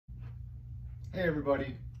Hey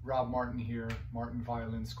everybody, Rob Martin here,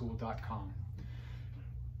 martinviolinschool.com.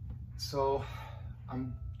 So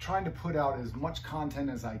I'm trying to put out as much content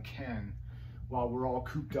as I can while we're all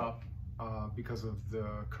cooped up because of the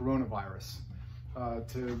coronavirus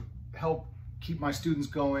to help keep my students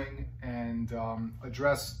going and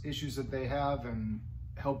address issues that they have and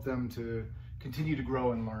help them to continue to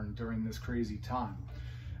grow and learn during this crazy time.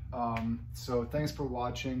 So thanks for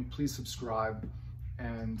watching. Please subscribe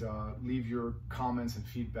and leave your comments and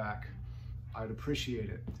feedback. I'd appreciate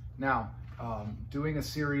it. Now, doing a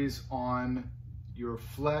series on your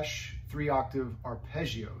Flesch 3-octave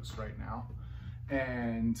arpeggios right now,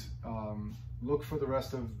 and look for the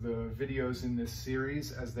rest of the videos in this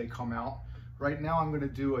series as they come out. Right now I'm going to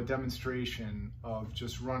do a demonstration of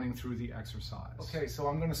just running through the exercise. Okay, so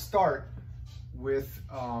I'm going to start with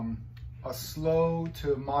a slow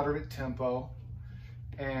to moderate tempo,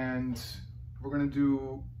 and we're going to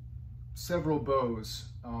do several bows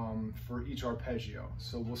for each arpeggio.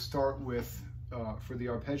 So we'll start with, for the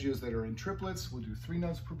arpeggios that are in triplets, we'll do 3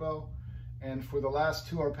 notes per bow. And for the last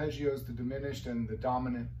 2 arpeggios, the diminished and the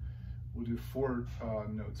dominant, we'll do 4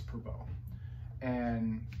 notes per bow.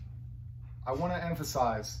 And I want to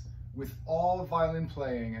emphasize, with all violin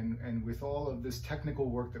playing and with all of this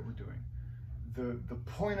technical work that we're doing, the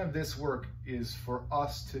point of this work is for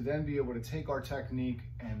us to then be able to take our technique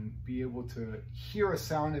and be able to hear a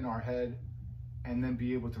sound in our head and then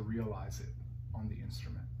be able to realize it on the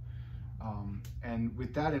instrument. And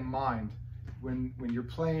with that in mind, when you're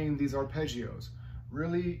playing these arpeggios,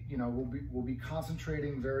 really, we'll be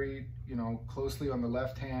concentrating very, closely on the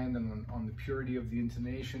left hand and on the purity of the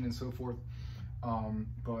intonation and so forth.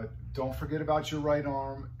 But don't forget about your right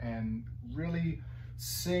arm, and really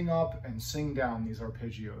sing up and sing down these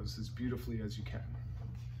arpeggios as beautifully as you can.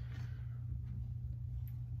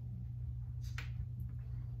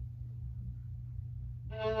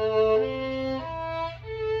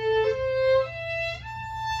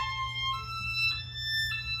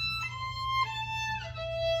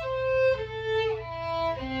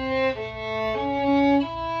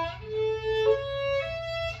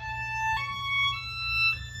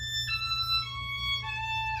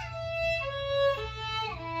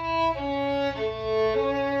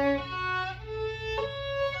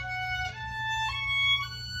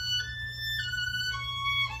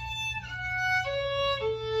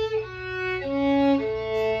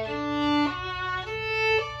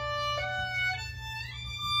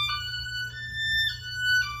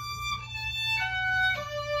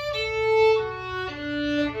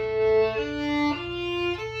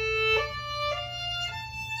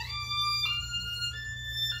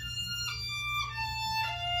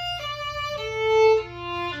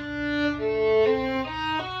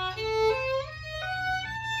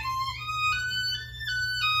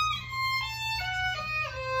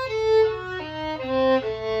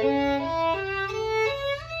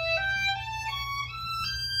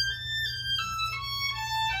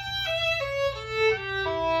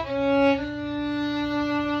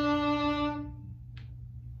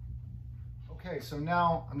 So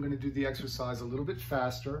now I'm going to do the exercise a little bit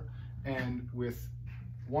faster and with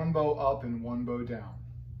 1 bow up and 1 bow down.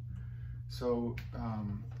 So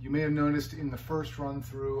you may have noticed in the first run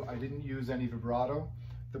through I didn't use any vibrato.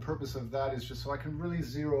 The purpose of that is just so I can really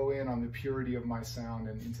zero in on the purity of my sound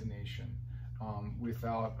and intonation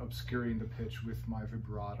without obscuring the pitch with my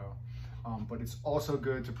vibrato. But it's also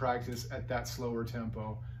good to practice at that slower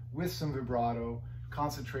tempo with some vibrato,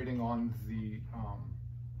 concentrating on the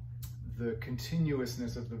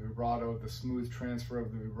continuousness of the vibrato, the smooth transfer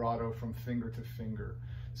of the vibrato from finger to finger,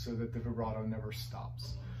 so that the vibrato never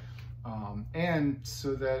stops. And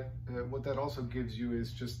so that what that also gives you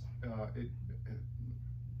is just, it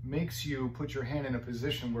makes you put your hand in a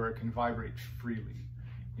position where it can vibrate freely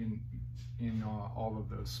in all of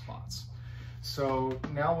those spots. So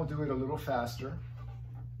now we'll do it a little faster.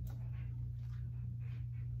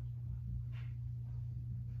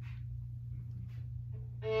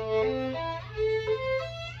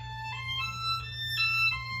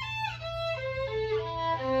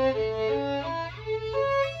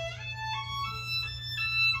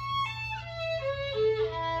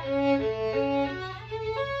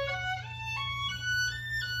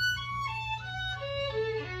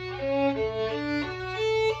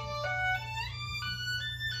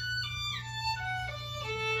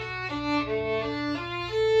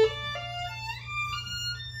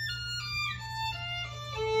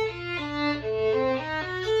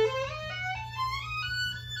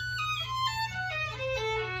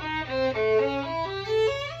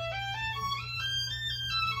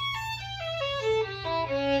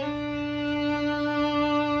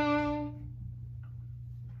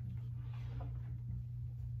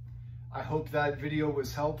 I hope that video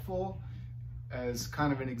was helpful as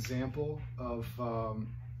kind of an example of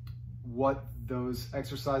what those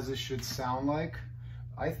exercises should sound like.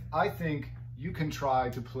 I think you can try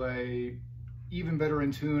to play even better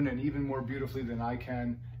in tune and even more beautifully than I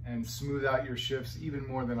can, and smooth out your shifts even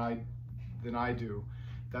more than I do.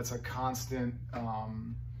 That's a constant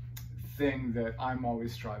thing that I'm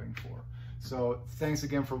always striving for. So thanks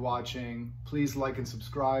again for watching. Please like and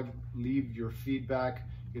subscribe, leave your feedback.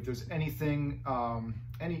 If there's anything,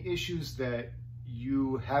 any issues that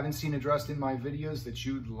you haven't seen addressed in my videos that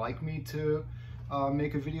you'd like me to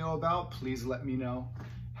make a video about, please let me know.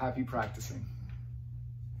 Happy practicing.